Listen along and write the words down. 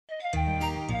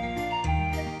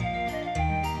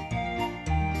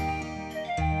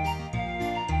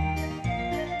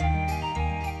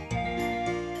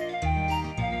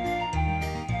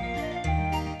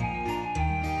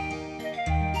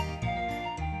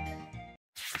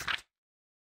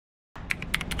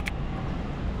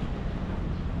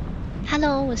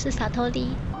Hello， 我是 Satori。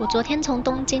我昨天从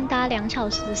东京搭2小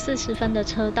时40分的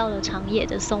车到了长野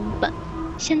的松本，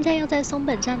现在要在松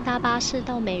本站搭巴士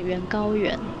到美原高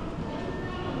原。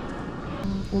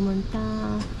我们搭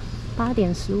8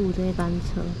点15这一班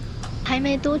车，还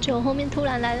没多久，后面突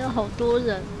然来了好多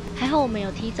人，还好我们有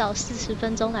提早40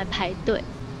分钟来排队。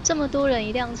这么多人，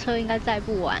一辆车应该载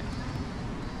不完。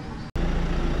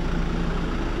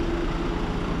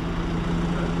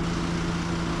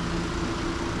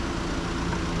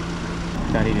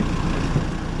下力点。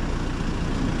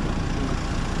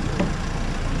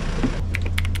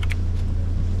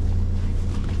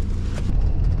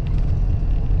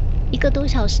1个多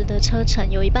小时的车程，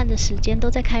有一半的时间都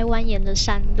在开蜿蜒的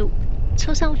山路，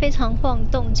车上非常晃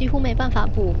动，几乎没办法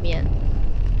补眠。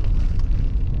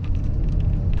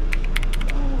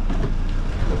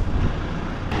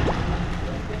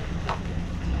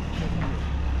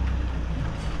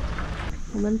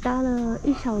我们搭了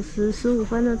1小时15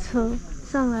分的车，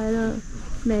上来了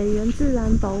美原自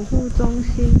然保护中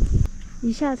心。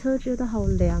一下车觉得好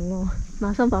凉哦，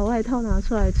马上把外套拿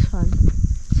出来穿。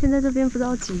现在这边不知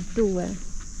道几度哎，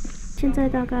现在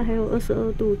大概还有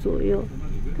22度左右，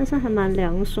但是还蛮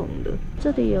凉爽的。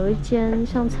这里有一间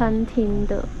像餐厅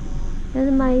的，但是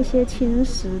卖一些轻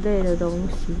食类的东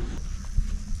西。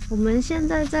我们现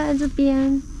在在这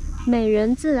边美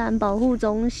原自然保护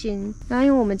中心，然后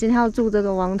因为我们今天要住这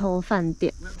个王头饭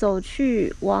店，走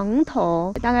去王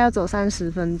头大概要走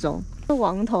30分钟。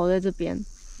王头在这边，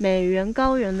美原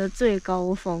高原的最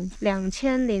高峰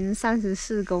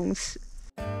2034公尺。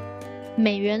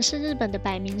美原是日本的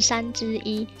百名山之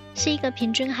一，是一个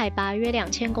平均海拔约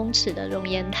2000公尺的熔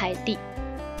岩台地。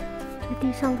在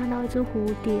地上看到一只蝴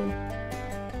蝶，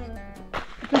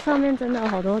这上面真的有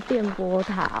好多电波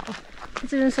塔哦。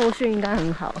这边收讯应该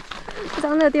很好，不知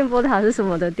道那个电波塔是什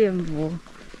么的电波。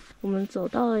我们走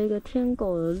到了一个天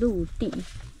狗的陆地，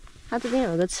它这边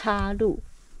有一个岔路，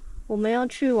我们要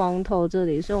去王头这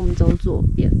里，所以我们走左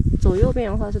边，走右边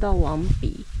的话是到王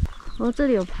鼻。然后这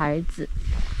里有牌子，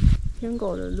天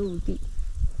狗的陆地。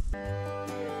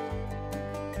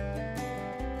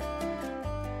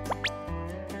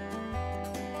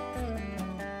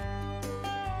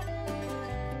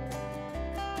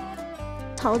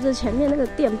朝着前面那个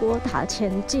电波塔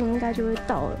前进，应该就会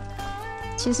到了。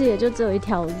其实也就只有一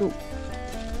条路。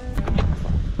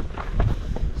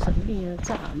神秘的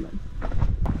栅门，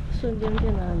瞬间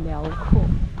变得很辽阔。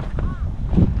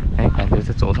哎，感觉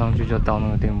是走上去就到那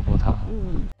个电波塔。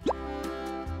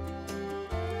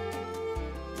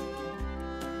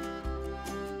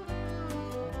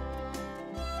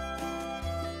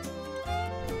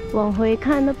往回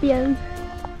看那边。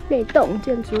那栋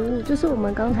建筑物就是我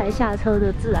们刚才下车的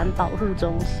自然保护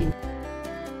中心。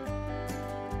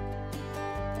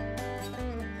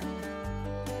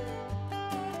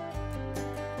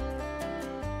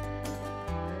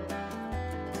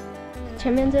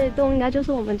前面这一栋应该就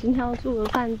是我们今天要住的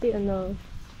饭店了。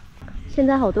现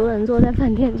在好多人坐在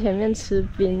饭店前面吃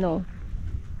冰哦，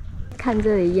看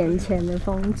这里眼前的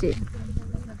风景，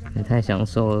也太享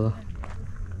受了。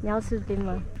你要吃冰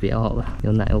吗？不要好了，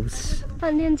有奶油吃。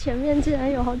饭店前面竟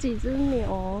然有好几只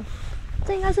牛，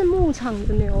这应该是牧场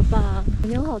的牛吧？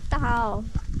牛好大哦！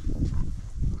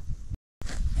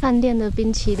饭店的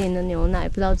冰淇淋的牛奶，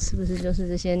不知道是不是就是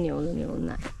这些牛的牛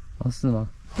奶？哦，是吗？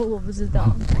我不知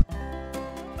道。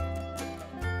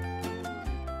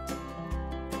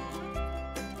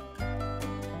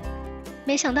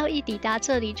没想到一抵达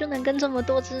这里，就能跟这么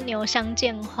多只牛相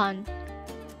见欢。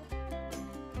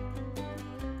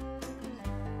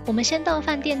我们先到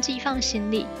饭店寄放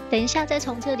行李，等一下再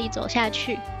从这里走下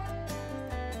去。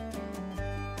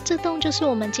这栋就是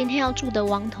我们今天要住的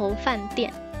王头饭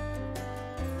店。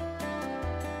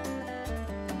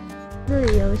这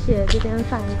里有写这间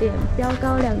饭店标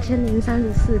高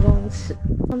2034公尺，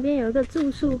旁边有一个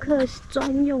住宿客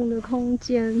专用的空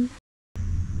间。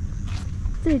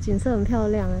这里景色很漂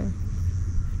亮哎。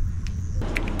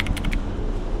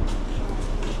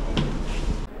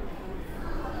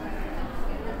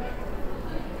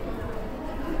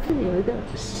这里有一个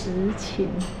石琴，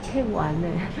可以玩呢。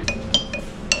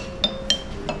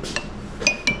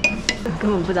根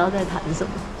本不知道在弹什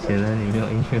么，显然你没有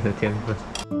音乐的天分。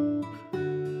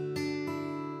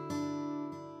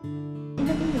那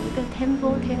边有一个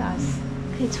Temple Terrace，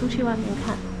 可以出去外面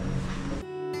看。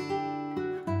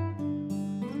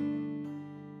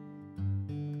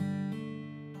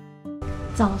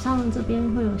早上这边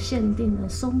会有限定的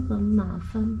松本马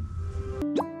芬。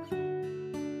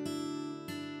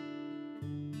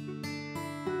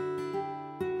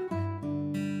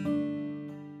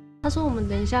他说我们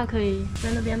等一下可以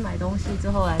在那边买东西，之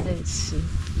后来这里吃。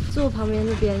坐旁边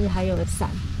这边还有伞。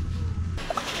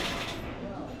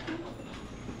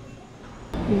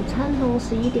午餐从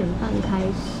11点半开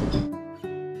始。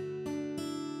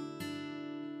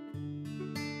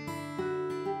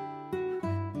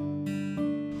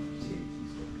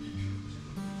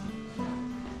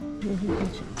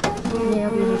今天要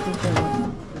必须出现吗？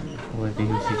我也必须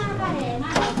去。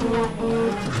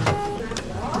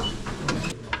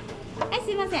はい、す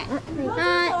いません。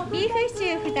ビーフシチ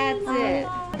ュー2つ。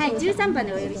はい、13番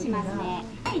でお呼びしますね。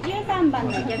はい、13番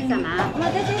のお客様、お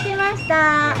待たせしまし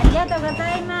た。ありがとうご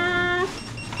ざいます。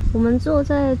我们坐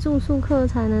在住宿客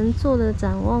才能坐的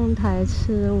展望台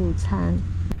吃午餐。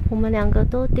我们2个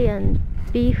都点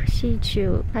beef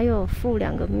stew， 还有附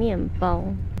2个面包。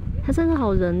它真的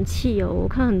好人气哦！我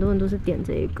看很多人都是点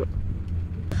这个，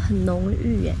很浓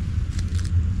郁耶，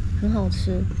很好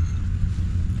吃。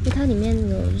因为它里面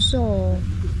有肉、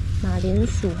马铃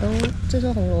薯跟这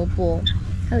是红萝卜，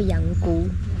还有羊菇。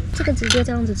这个直接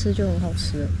这样子吃就很好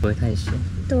吃了，不会太咸。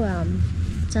对啊，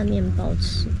蘸面包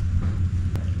吃。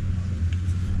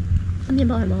面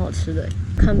包还蛮好吃的，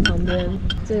看旁边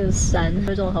这个山，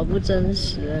有种好不真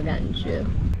实的感觉。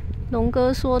龙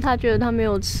哥说他觉得他没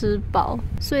有吃饱，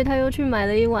所以他又去买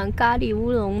了一碗咖喱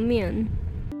乌龙面。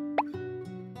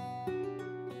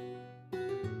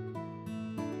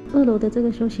2楼的这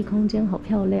个休息空间好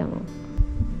漂亮哦，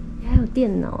还有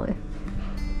电脑哎。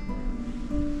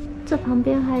这旁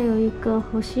边还有一个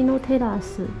星のテラ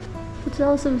ス，不知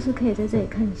道是不是可以在这里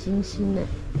看星星呢？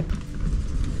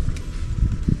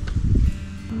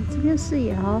这边视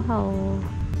野好好哦。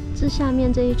这下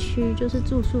面这一区就是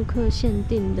住宿客限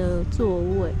定的座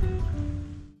位。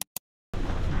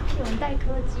我们带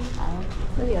柯基，好，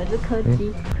这里有一只柯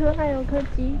基，可爱哦，柯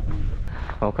基。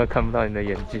我快看不到你的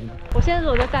眼睛。我现在如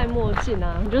果在戴墨镜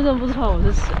啊，你就认不出来我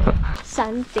是谁。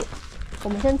山顶，我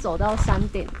们先走到山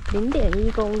顶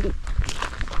0.1公里。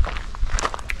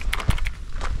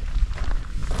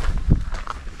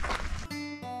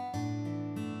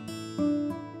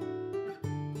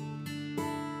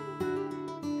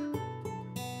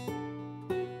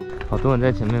好多人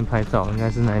在前面拍照，应该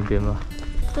是那一边吧？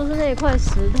就是那一块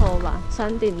石头吧，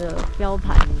山顶的标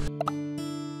牌。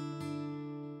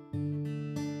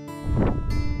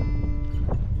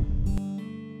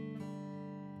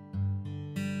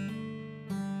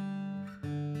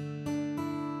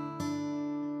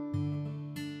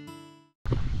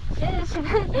前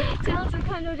面这样子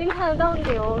看就已经看得到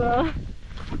牛了，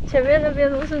前面那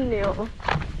边都是牛。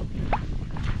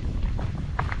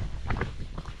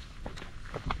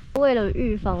为了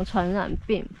预防传染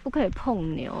病，不可以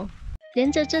碰牛。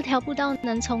沿着这条步道，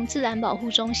能从自然保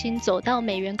护中心走到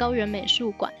美原高原美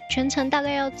术馆，全程大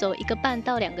概要走1个半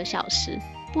到2个小时。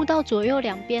步道左右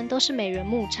2边都是美原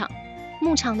牧场，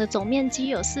牧场的总面积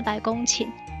有400公顷，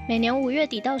每年5月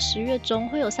底到10月中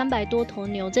会有300多头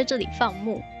牛在这里放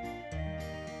牧。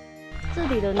这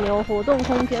里的牛活动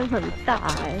空间很大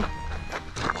哎，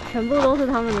全部都是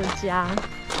他们的家。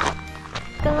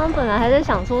刚刚本来还在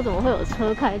想说怎么会有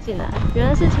车开进来，原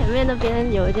来是前面那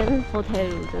边有一间 hotel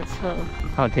的车。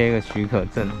它有贴一个许可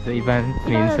证，就一般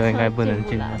民车应该不能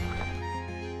进来。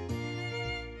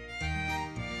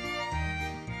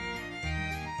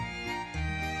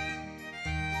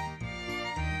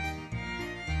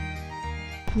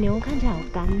牛看起来好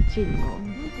干净哦。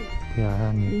对啊，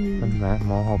它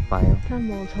毛好白哦。它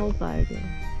毛超白的，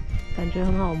感觉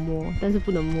很好摸，但是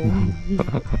不能摸。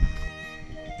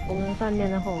我们饭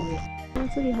店在后面，啊，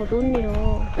这里好多牛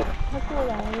哦，它过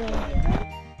来了，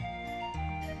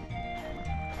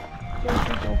就是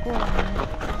走过来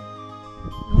了，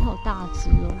牛好大只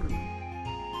哦。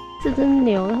这只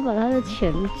牛，它把它的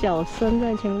前脚伸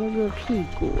在前面这个屁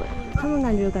股，哎，它们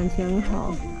感觉感情很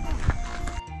好。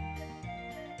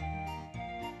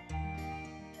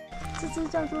这只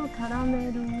叫做卡拉梅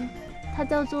鲁，它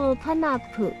叫做潘纳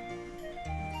普。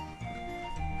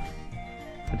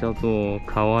它叫做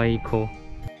卡哇伊科。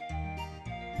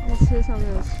在车上面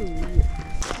的树叶，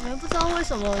我还不知道为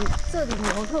什么这里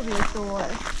牛特别多哎，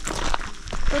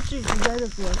都聚集在这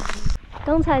边。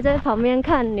刚才在旁边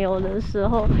看牛的时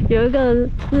候，有一个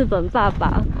日本爸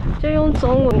爸就用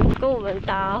中文跟我们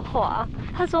搭话，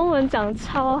他中文讲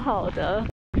超好的。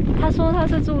他说他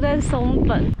是住在松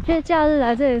本，因为假日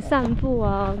来这里散步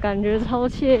啊，感觉超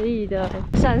惬意的。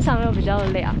山上又比较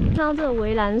凉，看到这个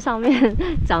围栏上面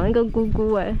长一个菇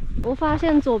菇哎，我发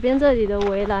现左边这里的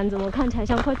围栏怎么看起来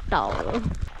像快倒了。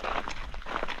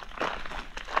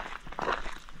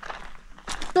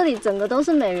这里整个都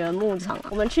是美原牧场，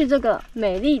我们去这个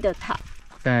美丽的塔，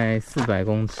在400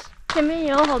公尺，前面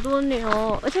也有好多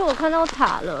牛，而且我看到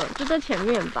塔了，就在前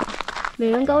面吧。美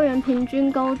原高原平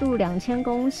均高度2000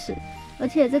公尺，而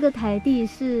且这个台地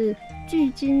是距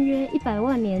今约100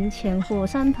万年前火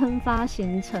山喷发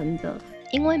形成的。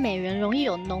因为美原容易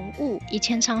有浓雾，以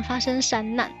前常发生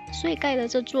山难，所以盖了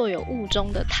这座有雾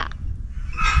中的塔。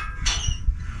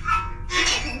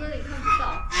从这里看不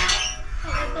到，它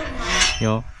有在动吗？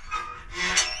有。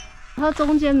它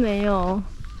中间没有，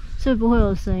所以不会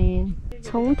有声音。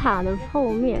从塔的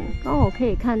后面刚好可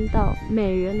以看到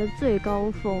美原的最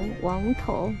高峰王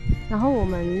头，然后我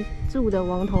们住的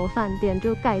王头饭店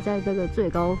就盖在这个最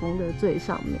高峰的最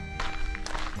上面。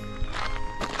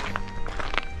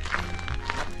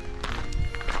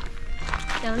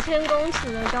2000公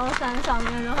尺的高山上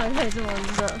面都还可以这么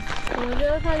热，我觉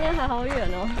得饭店还好远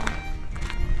哦。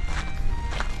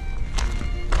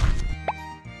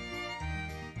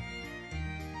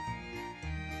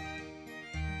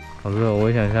好热，我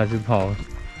也想下去泡。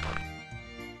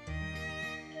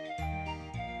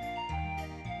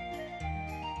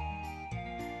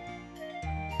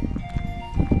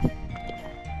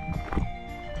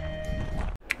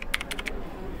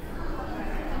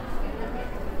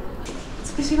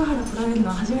美ヶ原来られるの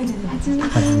は初めてで、初めて。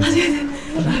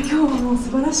今日はもう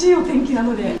素晴らしいお天気な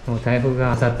ので。もう台風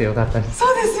が去ってよかったです。そ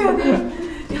うですよね。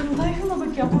いやもう台風の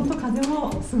時は本当風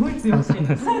もすごい強くて。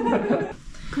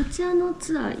こちらの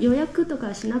ツアー予約と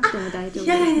かしなくても大丈夫ですか？い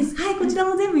やないです。はい、こちら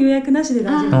も全部予約なしで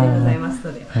大丈夫でございます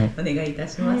ので、お願いいた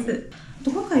します。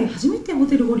今回初めてホ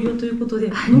テルご利用ということで、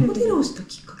このホテルをした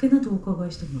きっかけなどお伺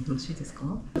いしてもよろしいですか？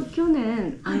去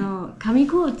年上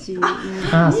高地にい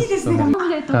いですね。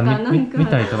とかなんか見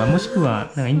たりとか、もしく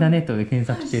はなんかインターネットで検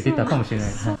索して出たかもしれない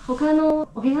です。他の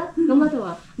お部屋の窓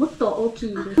はもっと大き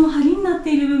いです。梁になっ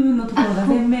ている部分のところが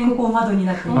全面こう窓に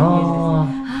なっているイメージで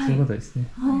すね。そういうことですね。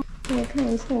可以看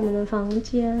一下我们的房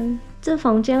间，这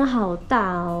房间好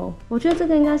大哦！我觉得这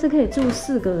个应该是可以住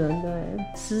4个人的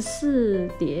，14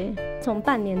叠。从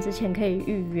半年之前可以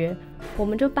预约，我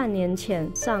们就半年前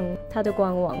上它的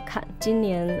官网看，今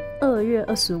年2月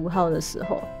25号的时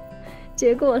候，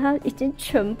结果它已经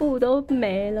全部都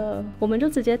没了，我们就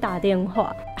直接打电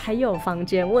话。还有房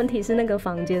间，问题是那个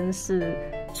房间是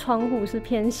窗户是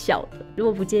偏小的，如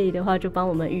果不介意的话，就帮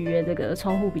我们预约这个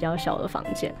窗户比较小的房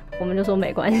间。我们就说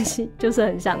没关系，就是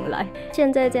很想来。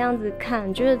现在这样子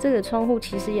看，觉得这个窗户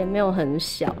其实也没有很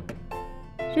小，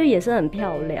就也是很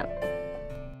漂亮。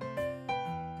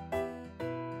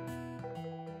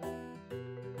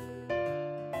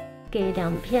给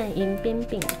2片迎宾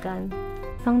饼干。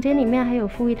房间里面还有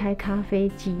附一台咖啡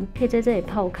机，可以在这里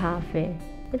泡咖啡。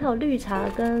它有绿茶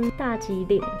跟大吉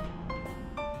岭。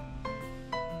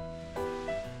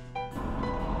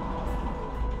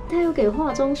它有给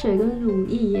化妆水跟乳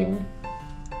液耶，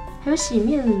还有洗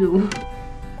面乳。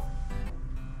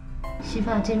洗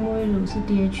发精、沐浴乳是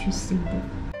DHC 的。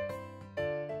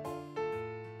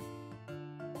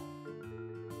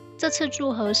这次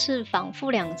住和室房附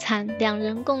2餐，2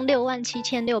人共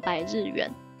67600日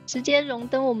元，直接荣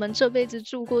登我们这辈子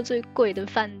住过最贵的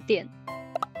饭店。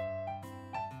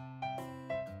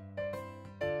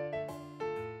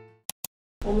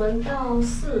我们到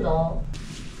4楼，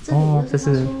这里就是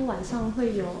他说晚上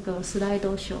会有个slide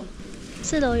show。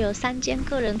4楼有3间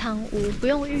个人汤屋，不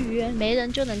用预约，没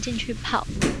人就能进去泡。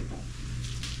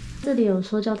这里有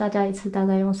说叫大家一次大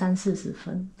概用30-40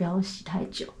分，不要洗太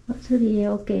久。这里也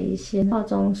有给一些化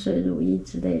妆水、乳液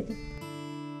之类的。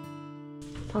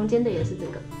房间的也是这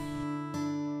个。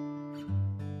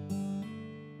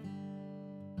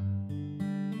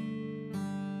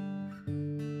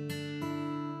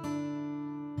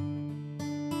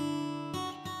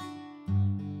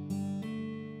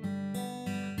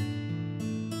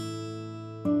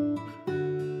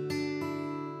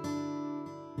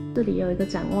这里有一个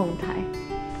展望台，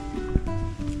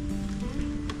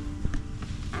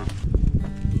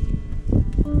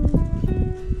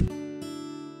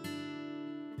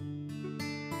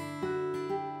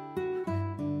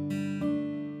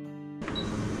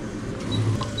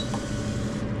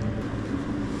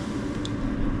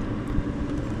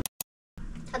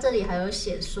它这里还有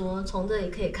写说，从这里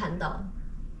可以看到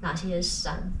哪些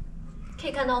山，可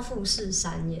以看到富士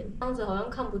山耶，这样子好像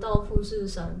看不到富士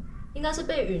山。应该是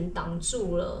被云挡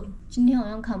住了，今天好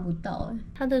像看不到哎。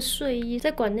他的睡衣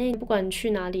在馆内不管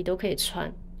去哪里都可以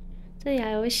穿，这里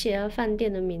还有写了饭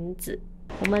店的名字。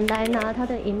我们来拿他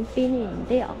的迎宾饮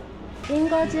料，リン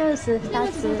ゴジュース2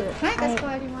つ。はい、かしこ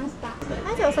まりました。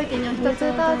はい、じゃあお先に1つ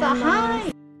どうぞ。は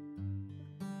い。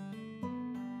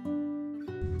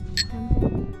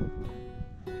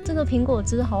这个苹果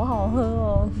汁好好喝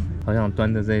哦，好想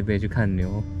端着这一杯去看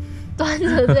牛。端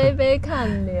着这一杯看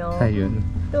牛，太远了。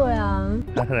对啊，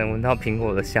他可能闻到苹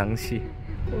果的香气。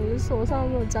我的手上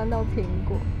没有沾到苹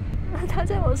果。它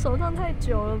在我手上太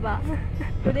久了吧，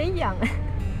有点痒哎。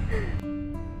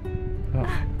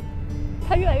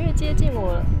它越来越接近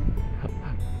我了，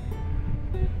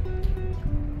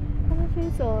它飞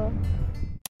走了。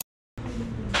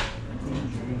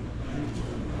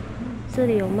这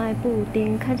里有卖布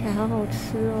丁，看起来好好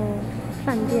吃哦，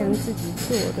饭店自己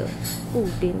做的布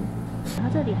丁。它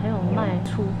这里还有卖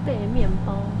储备面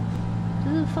包，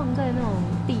就是放在那种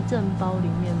地震包里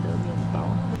面的面包。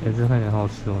哎，这看起来好好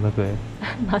吃哦，那个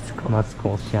马斯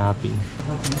口虾饼。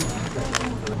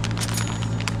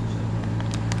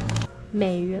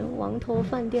美原王头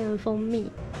饭店的蜂蜜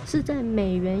是在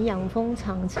美原养蜂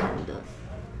场产的，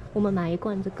我们买一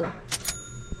罐这个。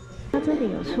它这里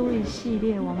有出一系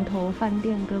列王头饭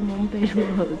店跟蒙贝鲁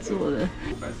合作的，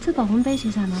这保温杯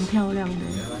其实还蛮漂亮的，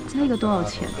这个多少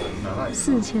钱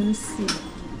？4400。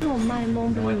这种卖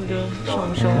蒙贝鲁的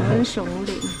熊熊跟熊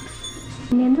领，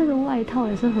连这个外套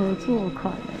也是合作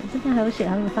款的，这边还有写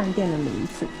他们饭店的名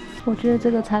字。我觉得这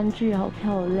个餐具好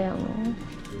漂亮哦。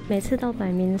每次到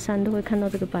百名山都会看到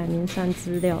这个百名山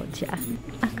资料夹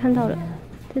啊，看到了，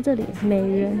在这里美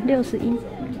原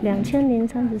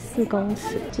61,034公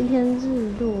尺。今天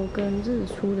日落跟日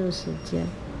出的时间，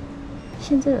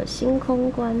现在有星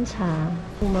空观察，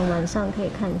我们晚上可以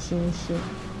看星星。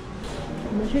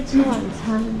我们去吃晚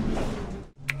餐。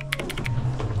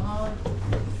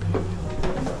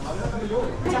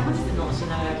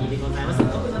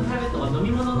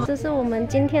这是我们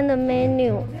今天的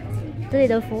menu。这里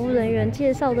的服务人员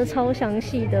介绍的超详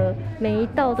细的，每一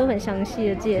道都很详细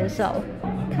的介绍，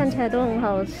看起来都很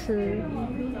好吃。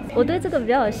我对这个比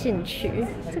较有兴趣，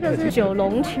这个是九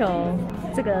龙球，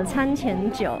这个餐前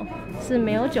酒是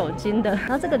没有酒精的，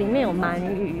然后这个里面有鳗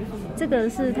鱼，这个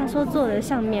是他说做的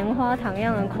像棉花糖一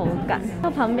样的口感。它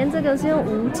旁边这个是用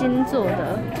无筋做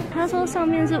的，他说上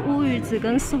面是乌鱼子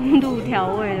跟松露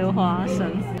调味的花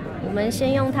生。我们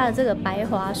先用它的这个白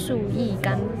桦树叶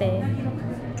干杯。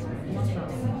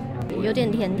有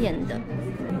点甜甜的，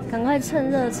赶快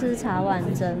趁热吃茶碗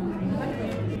蒸。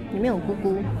里面有菇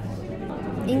菇，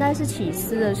应该是起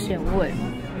司的咸味，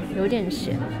有点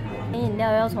咸。饮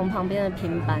料要从旁边的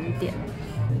平板点。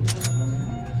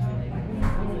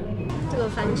这个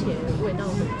番茄味道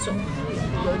很重，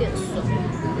有点酸。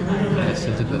来吃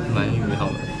这个鳗鱼好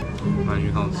了，鳗鱼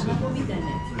好吃。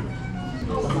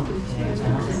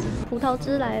葡萄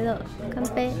汁来了，干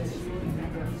杯！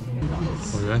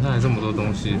原来它还这么多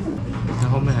东西，它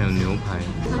后面还有牛排。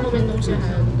它后面东西还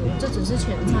很多，这只是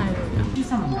前菜而已。因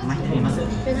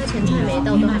为它前菜每一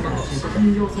道都还蛮好吃的。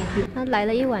它来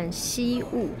了一碗西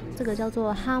物，这个叫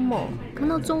做哈某，看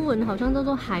到中文好像叫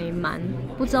做海鳗，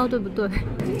不知道对不对。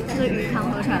这个鱼汤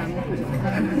喝起来很苦。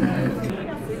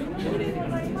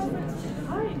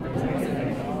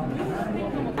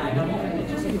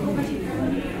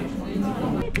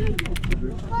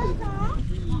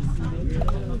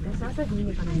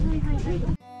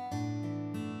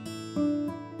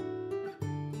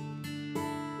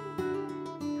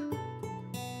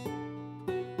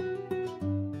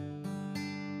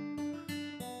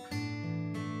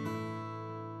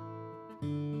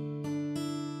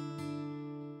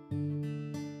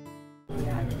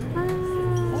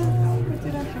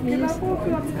メガポー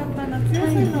クを使った夏野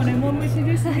菜のレモン蒸し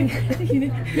ですね。ぜひ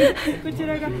ね、こち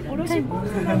らがおろしポン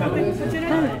酢なので、こち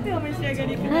らに乗ってお召し上が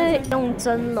りください。用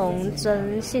蒸笼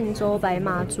蒸信州白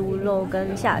马猪肉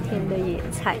跟夏天的野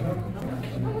菜，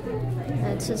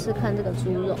来吃吃看这个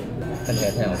猪肉。看起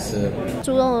来太好吃了。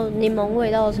猪肉柠檬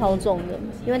味道超重的，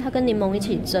因为它跟柠檬一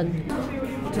起蒸。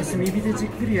炭火でじっ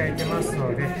くり焼いてますの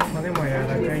で、でも柔ら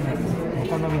かいので、お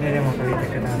好みでレモンかけ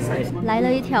てください。来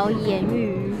了一条盐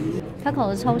鱼。它烤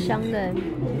的超香的，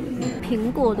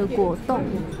苹果的果冻，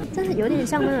真的有点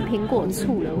像那个苹果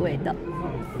醋的味道。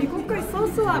今回ソ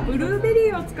ースはブルーベ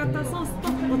リーを使ったソースと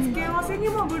お付け合わせに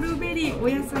もブルーベリー、お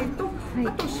野菜と、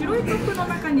あと白いカップの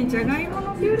中にじゃがいも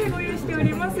のピューレご用意してお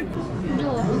ります。肉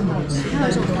很好吃，它有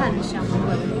一种炭香味。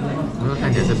我说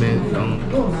看起来这边刚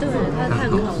对，它炭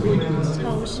烤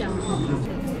超香。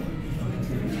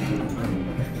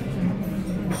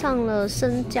上了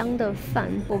生姜的饭，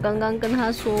我刚刚跟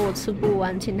他说我吃不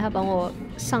完，请他帮我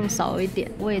上少一点。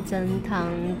味噌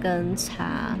汤跟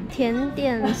茶，甜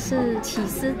点是起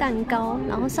司蛋糕，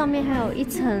然后上面还有一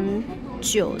层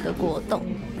酒的果冻。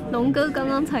龙哥刚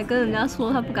刚才跟人家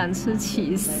说他不敢吃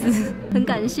起司，很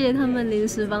感谢他们临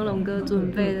时帮龙哥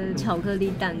准备的巧克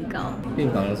力蛋糕。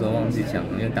订房的时候忘记抢，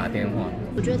因为打电话。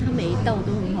我觉得它每一道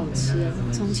都很好吃，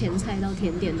从前菜到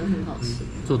甜点都很好吃，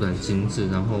做的很精致，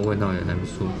然后味道也还不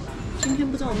错。今天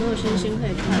不知道有没有星星可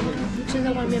以看，现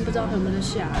在外面不知道还有没有在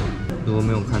下雨。如果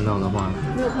没有看到的话，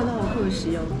没有看到好可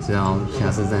惜哦。只要下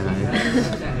次再来。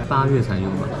8月才有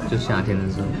吧，就夏天的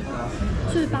时候。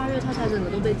所以8月它才整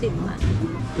个都被订满。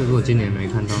就如果今年没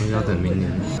看到，要等明年。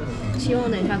希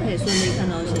望等一下可以顺利看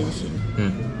到星星。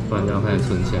不然就要开始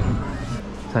存钱。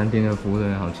餐厅的服务人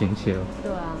员好亲切哦。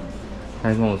对啊。他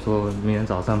还跟我说，明天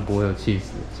早上不会有气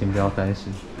死，请不要担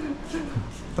心。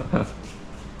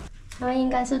他应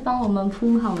该是帮我们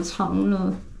铺好床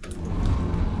了。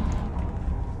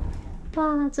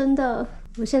哇，真的，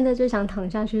我现在就想躺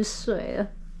下去睡了。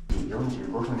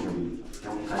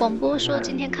广播说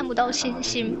今天看不到星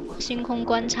星，星空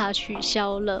观察取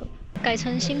消了，改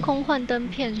成星空幻灯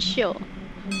片秀。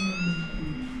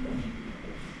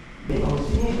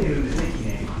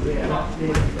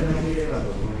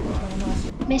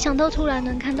没想到突然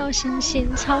能看到星星，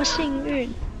超幸运！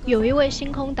有一位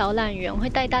星空导览員会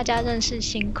帶大家認識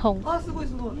星空。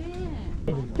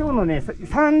今日のね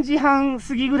3時半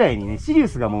過ぎぐらいにねシリウ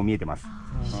スがもう見えてます。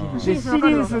でシ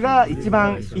リウスが一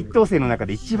番一等星の中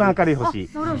で一番明るい星。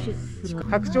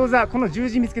白鳥座この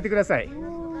十字見つけてください。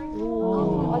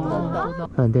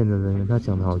饭店的人员他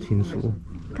讲得好清楚。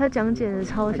他讲解的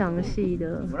超详细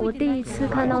的，我第一次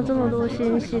看到这么多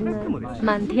星星呢，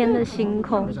满天的星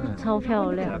空，超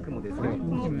漂亮。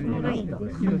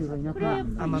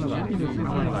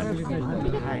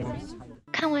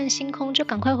看完星空就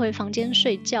赶快回房间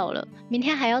睡觉了，明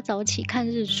天还要早起看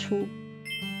日出。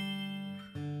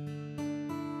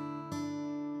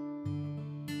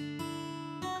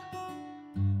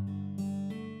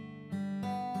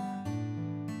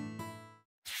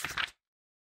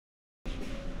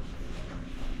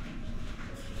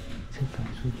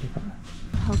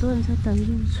好多人在等日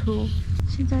出，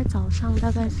现在早上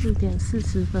大概4点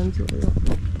40分左右。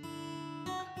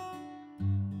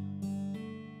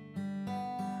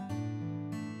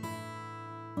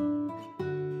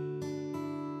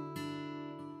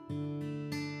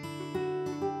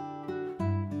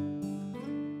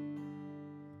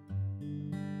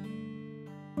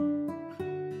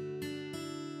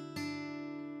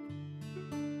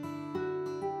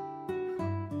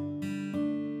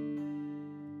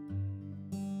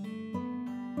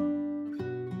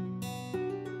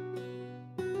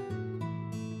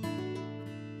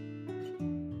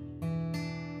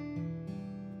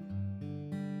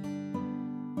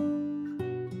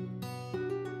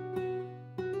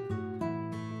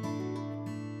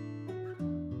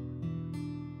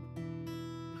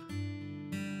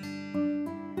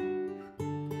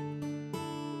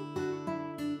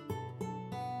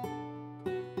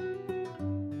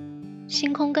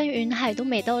星空跟云海都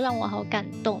美到让我好感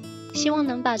动，希望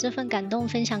能把这份感动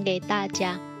分享给大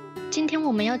家。今天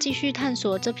我们要继续探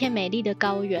索这片美丽的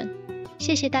高原，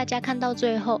谢谢大家看到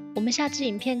最后，我们下支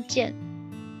影片见。